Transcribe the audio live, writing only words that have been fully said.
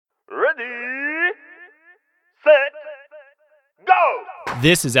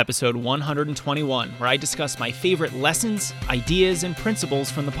This is episode 121, where I discuss my favorite lessons, ideas, and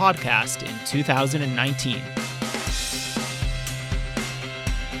principles from the podcast in 2019.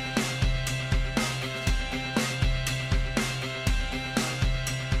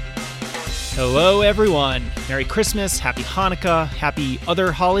 Hello, everyone. Merry Christmas, Happy Hanukkah, Happy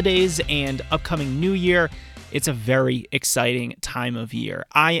other holidays, and upcoming New Year. It's a very exciting time of year.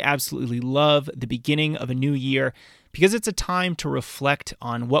 I absolutely love the beginning of a new year because it's a time to reflect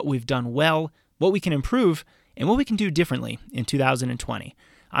on what we've done well, what we can improve, and what we can do differently in 2020.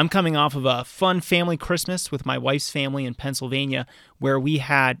 I'm coming off of a fun family Christmas with my wife's family in Pennsylvania, where we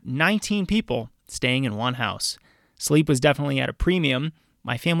had 19 people staying in one house. Sleep was definitely at a premium.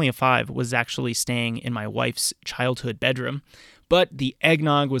 My family of 5 was actually staying in my wife's childhood bedroom, but the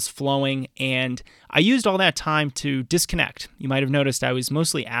eggnog was flowing, and I used all that time to disconnect. You might have noticed I was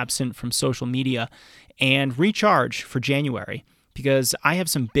mostly absent from social media and recharge for January because I have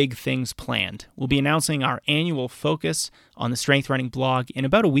some big things planned. We'll be announcing our annual focus on the Strength Running blog in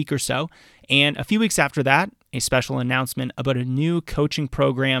about a week or so, and a few weeks after that, a special announcement about a new coaching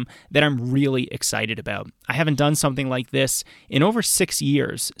program that I'm really excited about. I haven't done something like this in over 6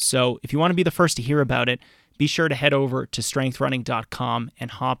 years, so if you want to be the first to hear about it, be sure to head over to strengthrunning.com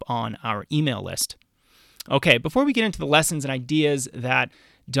and hop on our email list. Okay, before we get into the lessons and ideas that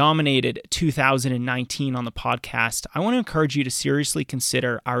dominated 2019 on the podcast, I want to encourage you to seriously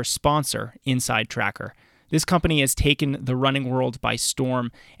consider our sponsor, Inside Tracker. This company has taken the running world by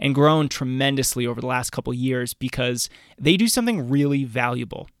storm and grown tremendously over the last couple years because they do something really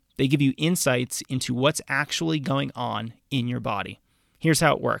valuable. They give you insights into what's actually going on in your body. Here's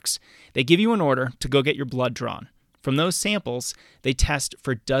how it works. They give you an order to go get your blood drawn. From those samples, they test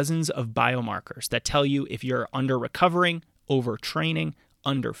for dozens of biomarkers that tell you if you're under-recovering, overtraining,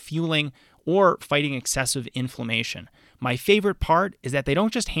 under-fueling, or fighting excessive inflammation. My favorite part is that they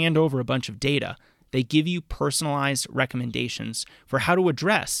don't just hand over a bunch of data. They give you personalized recommendations for how to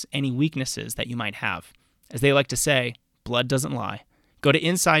address any weaknesses that you might have. As they like to say, blood doesn't lie. Go to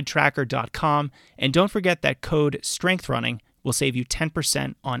InsideTracker.com and don't forget that code STRENGTHRUNNING will save you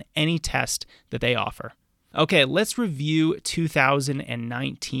 10% on any test that they offer. Okay, let's review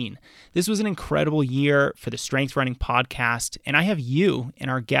 2019. This was an incredible year for the Strength Running podcast, and I have you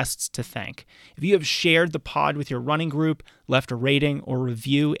and our guests to thank. If you have shared the pod with your running group, left a rating or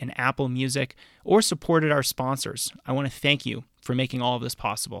review in Apple Music, or supported our sponsors, I want to thank you for making all of this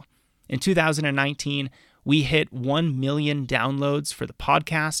possible. In 2019, we hit 1 million downloads for the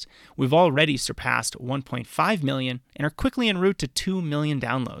podcast. We've already surpassed 1.5 million and are quickly en route to 2 million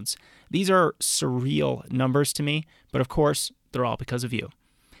downloads. These are surreal numbers to me, but of course, they're all because of you.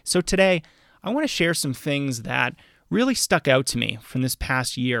 So today, I want to share some things that really stuck out to me from this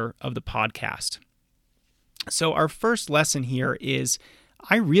past year of the podcast. So our first lesson here is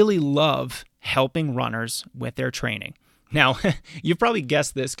I really love helping runners with their training. Now, you've probably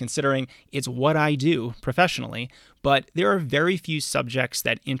guessed this considering it's what I do professionally, but there are very few subjects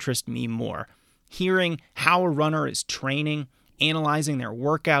that interest me more. Hearing how a runner is training, analyzing their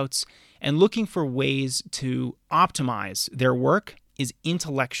workouts, and looking for ways to optimize their work is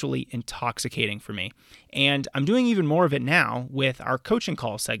intellectually intoxicating for me. And I'm doing even more of it now with our coaching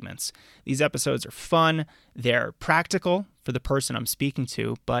call segments. These episodes are fun, they're practical for the person I'm speaking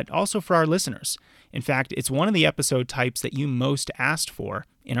to, but also for our listeners. In fact, it's one of the episode types that you most asked for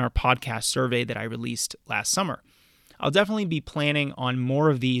in our podcast survey that I released last summer. I'll definitely be planning on more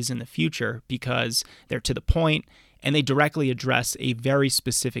of these in the future because they're to the point and they directly address a very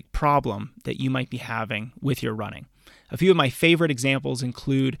specific problem that you might be having with your running. A few of my favorite examples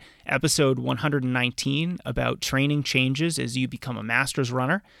include episode 119 about training changes as you become a master's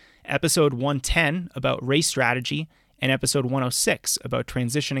runner, episode 110 about race strategy, and episode 106 about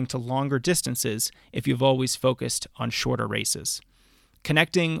transitioning to longer distances if you've always focused on shorter races.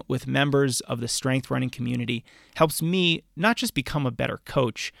 Connecting with members of the strength running community helps me not just become a better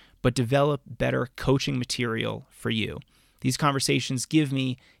coach, but develop better coaching material for you. These conversations give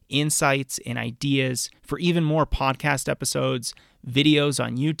me insights and ideas for even more podcast episodes, videos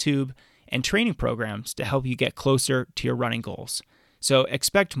on YouTube, and training programs to help you get closer to your running goals. So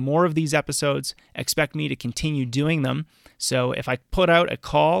expect more of these episodes. Expect me to continue doing them. So if I put out a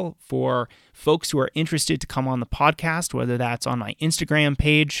call for folks who are interested to come on the podcast, whether that's on my Instagram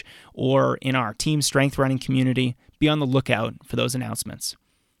page or in our Team Strength Running community, be on the lookout for those announcements.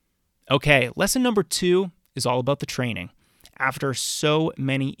 Okay, lesson number 2 is all about the training. After so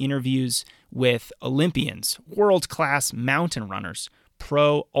many interviews with Olympians, world-class mountain runners,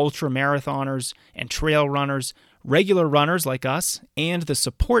 pro ultra marathoners, and trail runners, Regular runners like us and the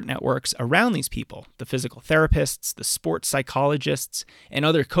support networks around these people, the physical therapists, the sports psychologists, and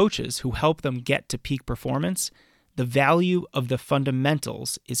other coaches who help them get to peak performance, the value of the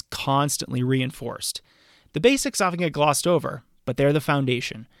fundamentals is constantly reinforced. The basics often get glossed over, but they're the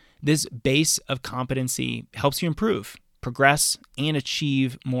foundation. This base of competency helps you improve, progress, and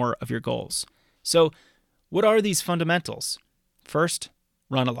achieve more of your goals. So, what are these fundamentals? First,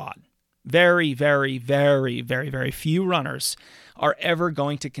 run a lot. Very, very, very, very, very few runners are ever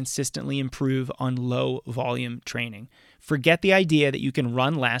going to consistently improve on low volume training. Forget the idea that you can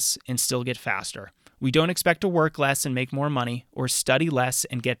run less and still get faster. We don't expect to work less and make more money, or study less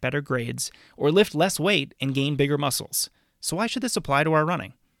and get better grades, or lift less weight and gain bigger muscles. So why should this apply to our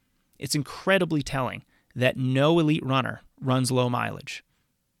running? It's incredibly telling that no elite runner runs low mileage.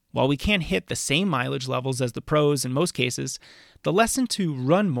 While we can't hit the same mileage levels as the pros in most cases, the lesson to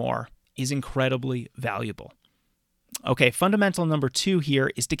run more is incredibly valuable. Okay, fundamental number 2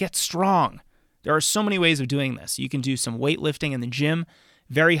 here is to get strong. There are so many ways of doing this. You can do some weightlifting in the gym.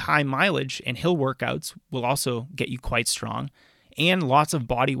 Very high mileage and hill workouts will also get you quite strong, and lots of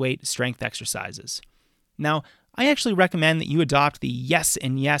body weight strength exercises. Now, I actually recommend that you adopt the yes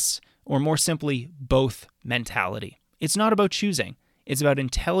and yes, or more simply, both mentality. It's not about choosing. It's about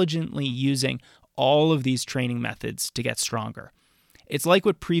intelligently using all of these training methods to get stronger. It's like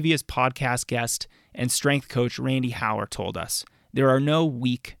what previous podcast guest and strength coach Randy Hauer told us. There are no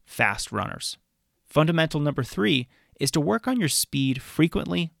weak, fast runners. Fundamental number 3 is to work on your speed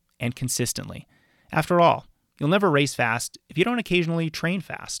frequently and consistently. After all, you'll never race fast if you don't occasionally train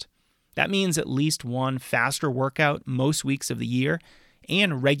fast. That means at least one faster workout most weeks of the year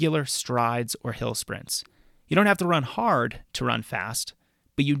and regular strides or hill sprints. You don't have to run hard to run fast,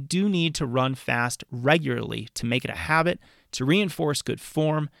 but you do need to run fast regularly to make it a habit, to reinforce good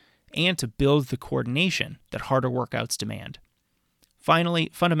form, and to build the coordination that harder workouts demand.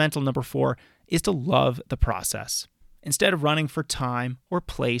 Finally, fundamental number 4 is to love the process. Instead of running for time or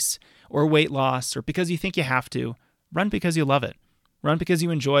place or weight loss or because you think you have to, run because you love it. Run because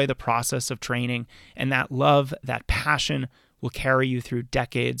you enjoy the process of training, and that love, that passion will carry you through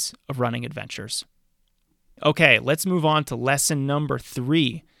decades of running adventures. Okay, let's move on to lesson number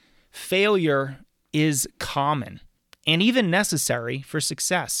 3. Failure is common and even necessary for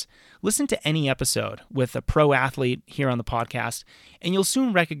success. Listen to any episode with a pro athlete here on the podcast, and you'll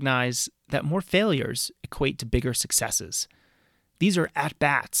soon recognize that more failures equate to bigger successes. These are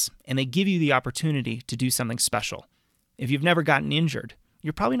at-bats, and they give you the opportunity to do something special. If you've never gotten injured,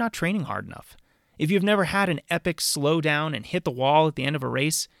 you're probably not training hard enough. If you've never had an epic slowdown and hit the wall at the end of a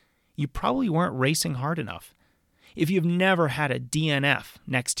race, you probably weren't racing hard enough. If you've never had a DNF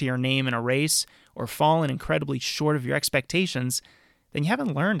next to your name in a race or fallen incredibly short of your expectations, then you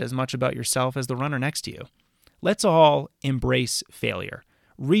haven't learned as much about yourself as the runner next to you. Let's all embrace failure,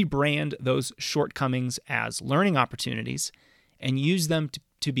 rebrand those shortcomings as learning opportunities, and use them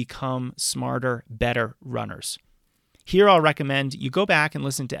to become smarter, better runners. Here I'll recommend you go back and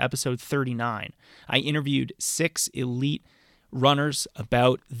listen to episode 39. I interviewed 6 elite runners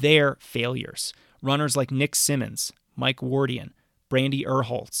about their failures. Runners like Nick Simmons, Mike Wardian, Brandy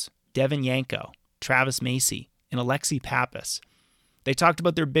Erholtz, Devin Yanko, Travis Macy, and Alexi Pappas. They talked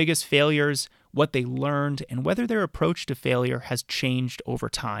about their biggest failures, what they learned, and whether their approach to failure has changed over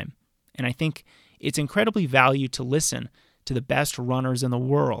time. And I think it's incredibly valuable to listen to the best runners in the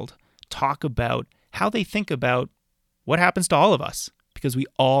world talk about how they think about what happens to all of us, because we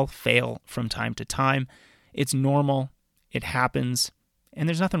all fail from time to time. It's normal, it happens, and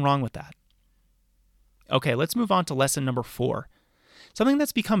there's nothing wrong with that. Okay, let's move on to lesson number 4. Something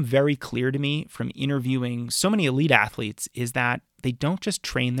that's become very clear to me from interviewing so many elite athletes is that they don't just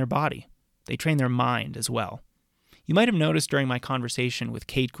train their body, they train their mind as well. You might have noticed during my conversation with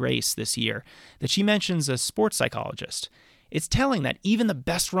Kate Grace this year that she mentions a sports psychologist. It's telling that even the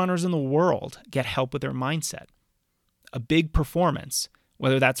best runners in the world get help with their mindset. A big performance,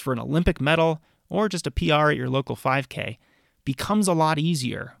 whether that's for an Olympic medal or just a PR at your local 5K, becomes a lot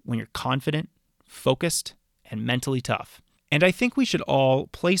easier when you're confident, focused, and mentally tough. And I think we should all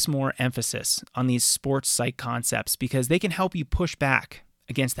place more emphasis on these sports psych concepts because they can help you push back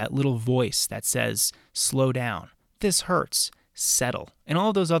against that little voice that says, slow down, this hurts, settle, and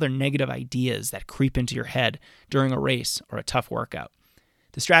all those other negative ideas that creep into your head during a race or a tough workout.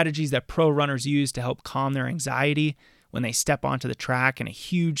 The strategies that pro runners use to help calm their anxiety when they step onto the track in a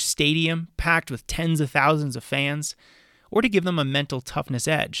huge stadium packed with tens of thousands of fans, or to give them a mental toughness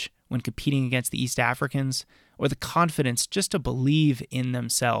edge when competing against the East Africans, or the confidence just to believe in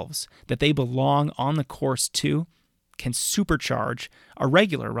themselves, that they belong on the course too, can supercharge a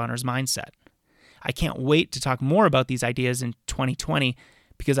regular runner's mindset. I can't wait to talk more about these ideas in 2020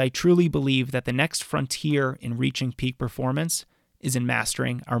 because I truly believe that the next frontier in reaching peak performance is in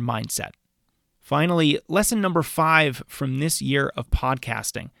mastering our mindset. Finally, lesson number 5 from this year of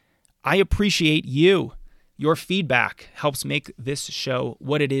podcasting. I appreciate you. Your feedback helps make this show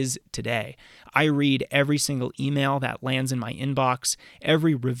what it is today. I read every single email that lands in my inbox,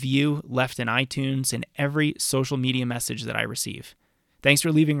 every review left in iTunes, and every social media message that I receive. Thanks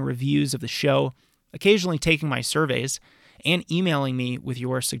for leaving reviews of the show, occasionally taking my surveys, and emailing me with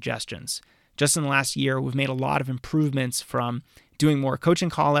your suggestions. Just in the last year, we've made a lot of improvements, from doing more coaching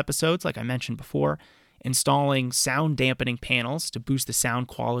call episodes, like I mentioned before, installing sound dampening panels to boost the sound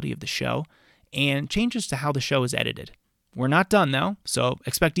quality of the show, and changes to how the show is edited. We're not done, though, so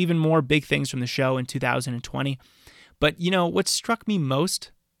expect even more big things from the show in 2020. But, what struck me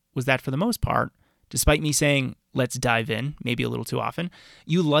most was that, for the most part, despite me saying, let's dive in, maybe a little too often,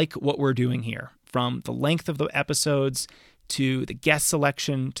 you like what we're doing here. From the length of the episodes, to the guest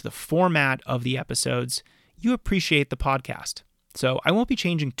selection, to the format of the episodes, you appreciate the podcast. So I won't be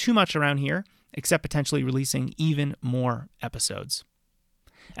changing too much around here, except potentially releasing even more episodes.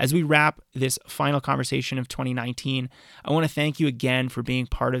 As we wrap this final conversation of 2019, I want to thank you again for being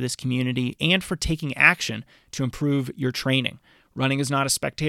part of this community and for taking action to improve your training. Running is not a spectator